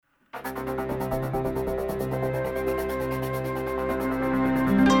မ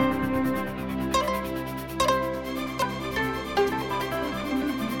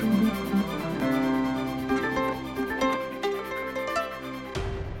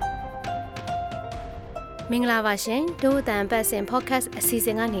ဂလာပါရှင်ဒို့အတန်ပတ်စင် podcast အစီအစ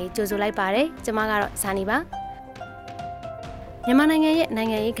ဉ်ကနေကြိုဆိုလိုက်ပါတယ်ကျွန်မကတော့ဇာနီပါမြန်မာနိုင်ငံရဲ့နို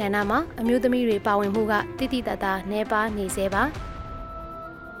င်ငံရေးကဏ္ဍမှာအမျိုးသမီးတွေပါဝင်မှုကတိတိတတ်တာနှဲပါနေစေပါ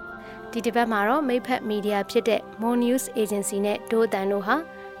ဒီတစ်ပတ်မှာတော့မိတ်ဖက်မီဒီယာဖြစ်တဲ့ More News Agency နဲ့ဒို့အတန်တို့ဟာ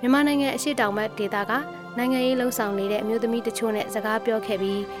မြန်မာနိုင်ငံအရှေ့တောင်ဘက်ဒေသကနိုင်ငံရေးလှုပ်ဆောင်နေတဲ့အမျိုးသမီးတချို့နဲ့စကားပြောခဲ့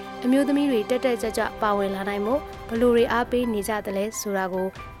ပြီးအမျိုးသမီးတွေတက်တက်ကြွကြွပါဝင်လာနိုင်မှုဘယ်လိုတွေအားပေးနေကြသလဲဆိုတာကို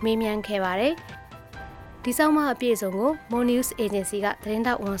မေးမြန်းခဲ့ပါတယ်ဒီဆောင်မအပြည့်စုံကို More News Agency ကသတင်း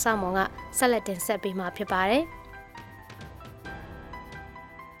တောက်ဝန်ဆောင်မောင်ကဆက်လက်တင်ဆက်ပေးမှာဖြစ်ပါတယ်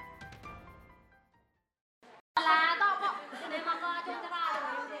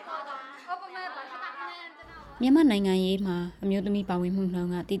မြန်မာနိုင်ငံရေးမှာအမျိုးသမီးပါဝင်မှုနှု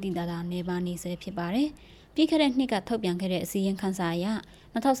န်းကတိတိတသားနေပါနေဆဲဖြစ်ပါတယ်။ပြီးခဲ့တဲ့နှစ်ကထုတ်ပြန်ခဲ့တဲ့အစည်းအဝေးခန်းစာအရ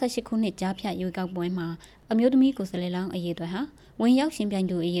2018ခုနှစ်ကြားဖြတ်ရွေးကောက်ပွဲမှာအမျိုးသမီးကိုယ်စားလှယ်လောင်းအရေးအတွက်ဟာဝင်ရောက်ရှင်ပြိုင်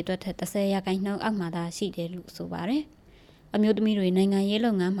သူအရေးအတွက်ထက်30%အောက်မှာသာရှိတယ်လို့ဆိုပါတယ်။အမျိုးသမီးတွေနိုင်ငံရေး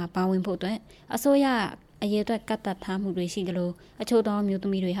လုပ်ငန်းမှာပါဝင်ဖို့အတွက်အစိုးရအရေးအတွက်ကတ်သက်ထားမှုတွေရှိသလိုအချို့သောအမျိုးသ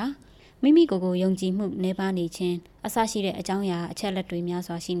မီးတွေဟာမိမိကိုယ်ကိုယုံကြည်မှုနေပါနေခြင်းအစရှိတဲ့အကြောင်းအရာအချက်လက်တွေများ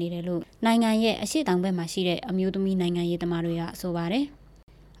စွာရှိနေတယ်လို့နိုင်ငံရဲ့အရှိတောင်ဘက်မှာရှိတဲ့အမျိုးသမီးနိုင်ငံရေးသမားတွေကဆိုပါတယ်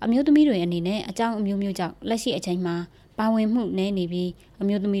။အမျိုးသမီးတွေအနေနဲ့အကြောင်းအမျိုးမျိုးကြောင့်လက်ရှိအချိန်မှာပါဝင်မှုနည်းနေပြီးအ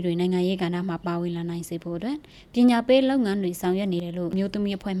မျိုးသမီးတွေနိုင်ငံရေးကဏ္ဍမှာပါဝင်လာနိုင်စေဖို့အတွက်ပညာပေးလုပ်ငန်းတွေဆောင်ရွက်နေတယ်လို့အမျိုးသ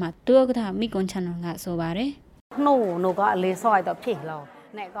မီးအဖွဲ့မှတူဥက္ကဋ္ဌမိကွန်ချန်နွန်ကဆိုပါတယ်။နို့ကအလေးဆော့ရတော့ဖြစ်လော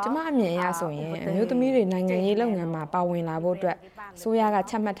ကျမအမြင်အရဆိုရင်အမျိုးသမီးတွေနိုင်ငံရေးလုပ်ငန်းမှာပါဝင်လာဖို့အတွက်ဆိုရက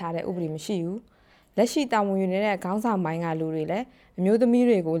ချမှတ်ထားတဲ့ဥပဒေမရှိဘူး။လက်ရှိတာဝန်ယူနေတဲ့ခေါင်းဆောင်ပိုင်းကလူတွေလည်းအမျိုးသမီး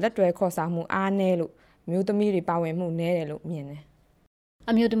တွေကိုလက်တွဲခေါ်ဆောင်မှုအားနည်းလို့အမျိုးသမီးတွေပါဝင်မှုနည်းတယ်လို့မြင်တယ်။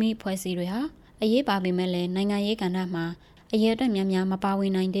အမျိုးသမီးဖွဲ့စည်းတွေဟာအရေးပါပေမဲ့လည်းနိုင်ငံရေးကဏ္ဍမှာအရေးအတွက်များများမပါဝ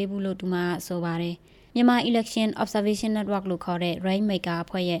င်နိုင်သေးဘူးလို့သူမကဆိုပါတယ်။မြန်မာ Election Observation Network လို့ခေါ်တဲ့ Rainmaker အ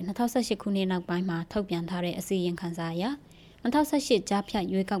ဖွဲ့ရဲ့2018ခုနှစ်နောက်ပိုင်းမှာထုတ်ပြန်ထားတဲ့အစီရင်ခံစာအရ2018ကြားဖြတ်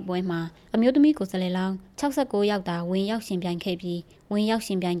ရွေးကောက်ပွဲမှာအမျိုးသမီးကိုယ်စားလှယ်လောင်း69ယောက်သာဝင်ရောက်ရှင်ပြိုင်ခဲ့ပြီးဝင်ရောက်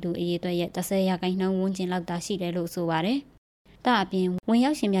ရှင်ပြိုင်သူအရေးအတွက်ရဲ့30%ဝန်းကျင်လောက်သာရှိတယ်လို့ဆိုပါတယ်။ဒါအပြင်ဝင်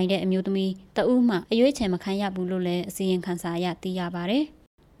ရောက်ရှင်ပြိုင်တဲ့အမျိုးသမီးတဦးမှအရွေးချယ်မခံရဘူးလို့လည်းအစီရင်ခံစာအရသိရပါတယ်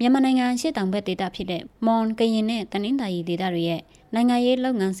။မြန်မာနိုင်ငံရှေ့တောင်ဘက်ဒေသဖြစ်တဲ့မွန်ကရင်နဲ့တနင်္သာရီဒေသတွေရဲ့နိုင်ငံရေး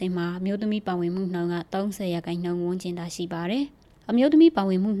လုပ်ငန်းစဉ်မှာအမျိုးသမီးပါဝင်မှုနှုန်းက30%ဝန်းကျင်သာရှိပါတယ်။အမျိုးသမီးပါ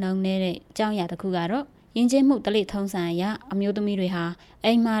ဝင်မှုနှုန်းနဲ့တဲ့အကြောင်းအရာတစ်ခုကတော့ယဉ်ကျေးမှုတလိထုံးစံအရအမျိုးသမီးတွေဟာ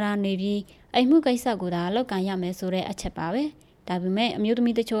အိမ်မာရာနေပြီးအိမ်မှုကိစ္စကိုသာလောက်ကန်ရမယ်ဆိုတဲ့အချက်ပါပဲဒါပေမဲ့အမျိုးသ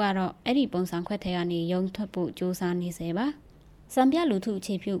မီးတချို့ကတော့အဲ့ဒီပုံစံခွက်ထဲကနေရုံထွက်ဖို့ကြိုးစားနေစေပါစံပြလူထုအ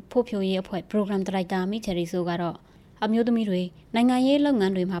ခြေပြုဖို့ဖြိုရေးအဖွဲ့ program director မိချယ်ရီဆိုကတော့အမျိုးသမီးတွေနိုင်ငံရေးလုပ်င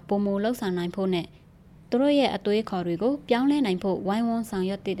န်းတွေမှာပုံမလှုပ်ဆောင်နိုင်ဖို့နဲ့သူတို့ရဲ့အသွေးခေါ်တွေကိုပြောင်းလဲနိုင်ဖို့ဝိုင်းဝန်းဆောင်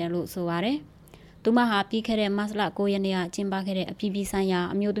ရွက်တည်တယ်လို့ဆိုပါတယ်သူမဟာပြီးခဲ့တဲ့မတ်လ9ရက်နေ့ကကျင်းပခဲ့တဲ့အပြည်ပြည်ဆိုင်ရာ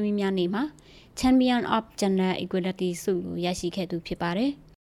အမျိုးသမီးများနေ့မှာChampion of Gender Equality ဆုကိုရရှိခဲ့သူဖြစ်ပါတယ်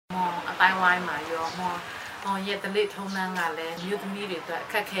။အတိုင်းဝိုင်းမှာရောရဲ့တလိထုံးနှန်းကလည်းမြို့သမီးတွေအတွက်အ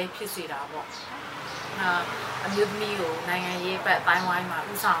ခက်အခဲဖြစ်စေတာပေါ့။အမျိုးသမီးကိုနိုင်ငံရေးဘက်အတိုင်းဝိုင်းမှာ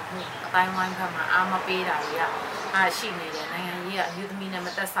ဥဆောင်မှုအတိုင်းဝိုင်းဘက်မှာအားမပေးတာတွေကရှိနေတယ်နိုင်ငံရေးကအမျိုးသမီးနဲ့မ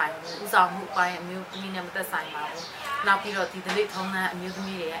သက်ဆိုင်ဘူးဥဆောင်မှုအပိုင်းအမျိုးသမီးနဲ့မသက်ဆိုင်ပါဘူး။နောက်ပြီးတော့ဒီတလိထုံးနှန်းအမျိုးသ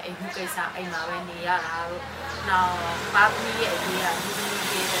မီးတွေကအိမ်မှုကိစ္စအိမ်မှာပဲနေရတာတို့နောက်ပါသမီးရဲ့အရေးကအမျိုးသမီး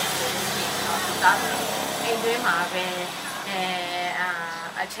တွေတဲ့ဆိုရင်ဒါအိမ်တွင်းမှာပဲ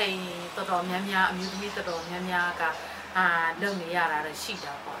အချိန်တော်တော်များများအမျိုးသမီးတော်တော်များများကလုပ်နေရတာရှိ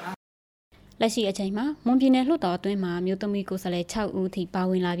တာပေါ့နော်လက်ရှိအချိန်မှာမွန်ပြည်နယ်လွှတ်တော်အတွင်းမှာအမျိုးသမီးကိုယ်စားလှယ်6ဦးထိပါ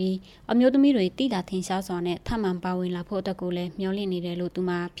ဝင်လာပြီးအမျိုးသမီးတွေတိတာထင်ရှားစွာနဲ့ထပ်မံပါဝင်လာဖို့အတွက်ကိုလည်းမျှော်လင့်နေတယ်လို့သူ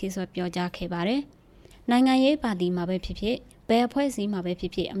မဖြည့်စွက်ပြောကြားခဲ့ပါတယ်နိုင်ငံရေးပါတီမှာပဲဖြစ်ဖြစ်ဘယ်အဖွဲ့အစည်းမှာပဲဖြ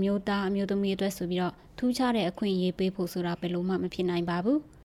စ်ဖြစ်အမျိုးသားအမျိုးသမီးအတွက်ဆိုပြီးတော့ထူးခြားတဲ့အခွင့်အရေးပေးဖို့ဆိုတာဘယ်လိုမှမဖြစ်နိုင်ပါဘူး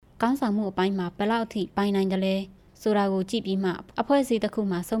ကောင်းဆောင်မှုအပိုင်းမှာဘယ်လောက်အထိပိုင်နိုင်တယ်လဲဆိုတာကိုကြည့်ပြီးမှအဖွဲ့အစည်းတစ်ခု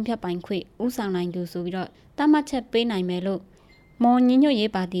မှာဆုံးဖြတ်ပိုင်ခွင့်ဥဆောင်နိုင်သူဆိုပြီးတော့တတ်မှတ်ချက်ပေးနိုင်မယ်လို့မော်ညညွတ်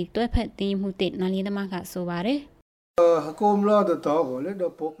ရေးပါတီတွဲဖက်တင်မှုတစ်နိုင်လေးသမားကဆိုပါတယ်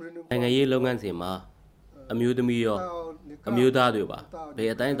နိုင်ငံရေးလုပ်ငန်းစဉ်မှာအမျိုးသမီးရောအမျိုးသားတွေပါဘ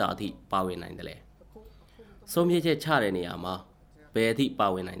ယ်အတိုင်းအတာအထိပါဝင်နိုင်တယ်လဲဆုံးဖြတ်ချက်ချတဲ့နေရာမှာဘယ်အထိပါ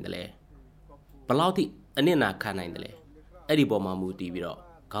ဝင်နိုင်တယ်လဲဘယ်လောက်ထိအနစ်နာခံနိုင်တယ်လဲအဲ့ဒီပေါ်မှာမူတည်ပြီးတော့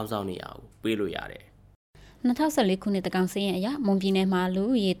ခေါင်းဆောင်နေရအောင်ပေးလို့ရတယ်2014ခုနှစ်တကောင်စရင်အရမွန်ပြည်နယ်မှာလူ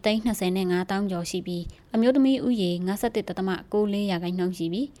ဦးရေ325,000ကျော်ရှိပြီးအမျိုးသမီးဦးရေ51.94%ရှိ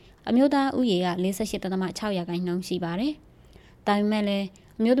ပြီးအမျိုးသားဦးရေက48.6%ရှိပါတယ် ဒါပေမဲ့လည်း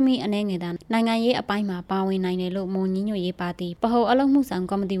အမျိုးသမီးအနေငယ်သားနိုင်ငံရေးအပိုင်းမှာပါဝင်နိုင်တယ်လို့မွန်ညီညွတ်ရေးပါတီပဟုအလုံးမှုဆောင်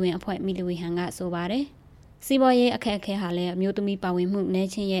ကော်မတီဝင်အဖွဲ့မီလီဝီဟန်ကဆိုပါတယ်စီးပွားရေးအခက်အခဲဟာလည်းအမျိုးသမီးပါဝင်မှုနည်း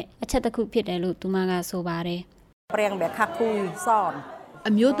ချင်းရဲ့အချက်တစ်ခုဖြစ်တယ်လို့သူမကဆိုပါတယ်ပြန်แบบခါကူซ่อน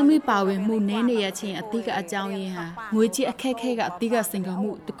အမျိုးသမီးပါဝင်မှုနည်းနေရခြင်းအတိကအကြောင်းရင်းဟာငွေကြေးအခက်အခဲကအတိကစင်က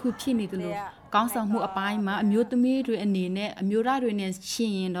မှုတစ်ခုဖြစ်နေတယ်လို့ကောင်းဆောင်မှုအပိုင်းမှာအမျိုးသမီးတွေအနေနဲ့အမျိုးသားတွေနဲ့ရှ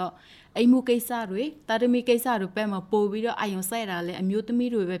င်းရင်တော့အိမ်မှုကိစ္စတွေတာသမီကိစ္စတွေပဲမှာပို့ပြီးတော့အာရုံစိုက်တာလဲအမျိုးသ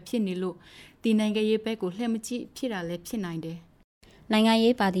မီးတွေပဲဖြစ်နေလို့ဒီနိုင်ငံရေးဘက်ကိုလှည့်မကြည့်ဖြစ်တာလဲဖြစ်နိုင်တယ်နိုင်ငံ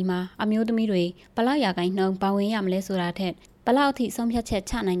ရေးပါတီမှာအမျိုးသမီးတွေဘလောက်ရာခိုင်နှုန်းပါဝင်ရမလဲဆိုတာထက်ဘလောက်အထိဆုံးဖြတ်ချက်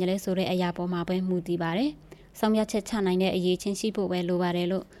ချနိုင်ကြလဲဆိုတဲ့အရာပေါ်မှာပဲမူတည်ပါတယ်ဆုံးဖြတ်ချက်ချနိုင်တဲ့အရေးချင်းရှိဖို့ပဲလိုပါတယ်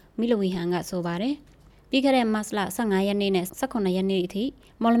လို့မီလဝီဟန်ကဆိုပါတယ်ပြီးခဲ့တဲ့မတ်လ15ရက်နေ့နဲ့18ရက်နေ့အထိ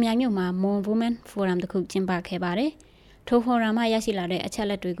မော်လမြိုင်မြို့မှာ Mon Women Forum တစ်ခုကျင်းပခဲ့ပါတယ်ထိုဖိုရမ်မှာရရှိလာတဲ့အချက်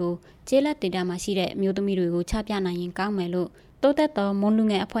လက်တွေကိုကျေးလက်ဒေတာမှာရှိတဲ့အမျိုးသမီးတွေကိုချပြနိုင်ရင်ကောင်းမယ်လို့တိုးတက်သောမွန်လူ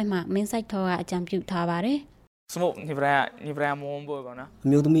ငယ်အဖွဲ့မှမင်းဆိုင်ထောကအကြံပြုထားပါတယ်စမုတ်နိဗရာမွန်ဘောပေါ့နော်အ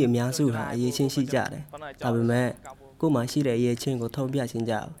မျိုးသမီးအများစုဟာအရေးချင်းရှိကြတယ်ဒါပေမဲ့ကိုယ်မှရှိတဲ့အရေးချင်းကိုထုတ်ပြခြင်း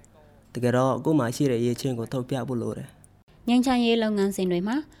ကြအောင်တကယ်တော့ကိုယ်မှရှိတဲ့အရေးချင်းကိုထုတ်ပြဖို့လိုတယ်ငញ្ချမ်းရေးလုပ်ငန်းစဉ်တွေ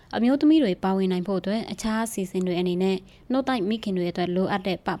မှာအမျိုးသမီးတွေပါဝင်နိုင်ဖို့အတွက်အခြားအစီအစဉ်တွေအနေနဲ့နှုတ်တိုက်မိခင်တွေအတွက်လိုအပ်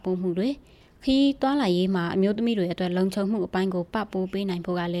တဲ့ပပိုးမှုတွေခီးတွားလာရေးမှာအမျိုးသမီးတွေအတွက်လုံခြုံမှုအပိုင်းကိုပပိုးပေးနိုင်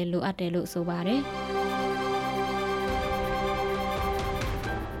ဖို့ကလည်းလိုအပ်တယ်လို့ဆိုပါတယ်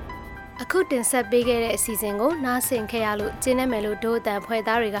အခုတင်ဆက်ပေးခဲ့တဲ့အစီအစဉ်ကိုနားဆင်ခဲ့ရလို့ကျင်းနေမယ်လို့ဒို့အတန်ဖွဲ့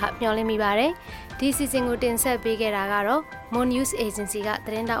သားတွေကမျှော်လင့်မိပါတယ်ဒီအစီအစဉ်ကိုတင်ဆက်ပေးခဲ့တာကတော့ Mon News Agency ကသ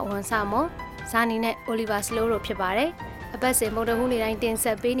တင်းတောက်ဝန်ဆောင်မဇာနီနဲ့ Oliver Slow တို့ဖြစ်ပါတယ်အပတ်စဉ်မုံတဟုနေတိုင်းတင်ဆ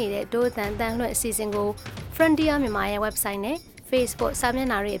က်ပေးနေတဲ့ဒို့အတန်တန်လွှင့်အစီအစဉ်ကို Frontier မြန်မာရဲ့ website နဲ့ Facebook စာမျက်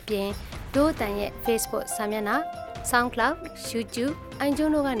နှာတွေအပြင်ဒို့အတန်ရဲ့ Facebook စာမျက်နှာ SoundCloud YouTube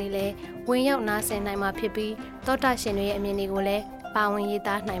iTunes တို့ကနေလည်းဝင်ရောက်နားဆင်နိုင်မှာဖြစ်ပြီးသောတာရှင်တွေရဲ့အမြင်တွေကိုလည်းပါဝင်ရေး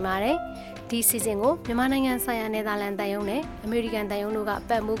သားနိုင်ပါတယ်ဒီစီစဉ်ကိုမြန်မာနိုင်ငံဆိုင်ရာနယ်သာလန်တန်ယုံနဲ့အမေရိကန်တန်ယုံတို့က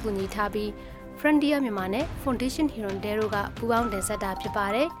ပတ်မှုကူညီထားပြီး Frontier မြန်မာနဲ့ Foundation Hero တို့ကပူးပေါင်းတင်ဆက်တာဖြစ်ပါ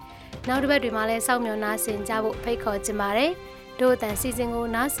တယ်နောက်တစ်ပတ်တွေမှာလည်းစောင့်မျှော်နားဆင်ကြဖို့ဖိတ်ခေါ်ချင်ပါတယ်တို့အတန်စီစဉ်ကို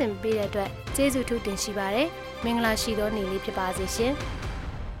နားဆင်ပေးတဲ့အတွက်ကျေးဇူးထူးတင်ရှိပါတယ်မင်္ဂလာရှိသောနေ့လေးဖြစ်ပါစေရှင်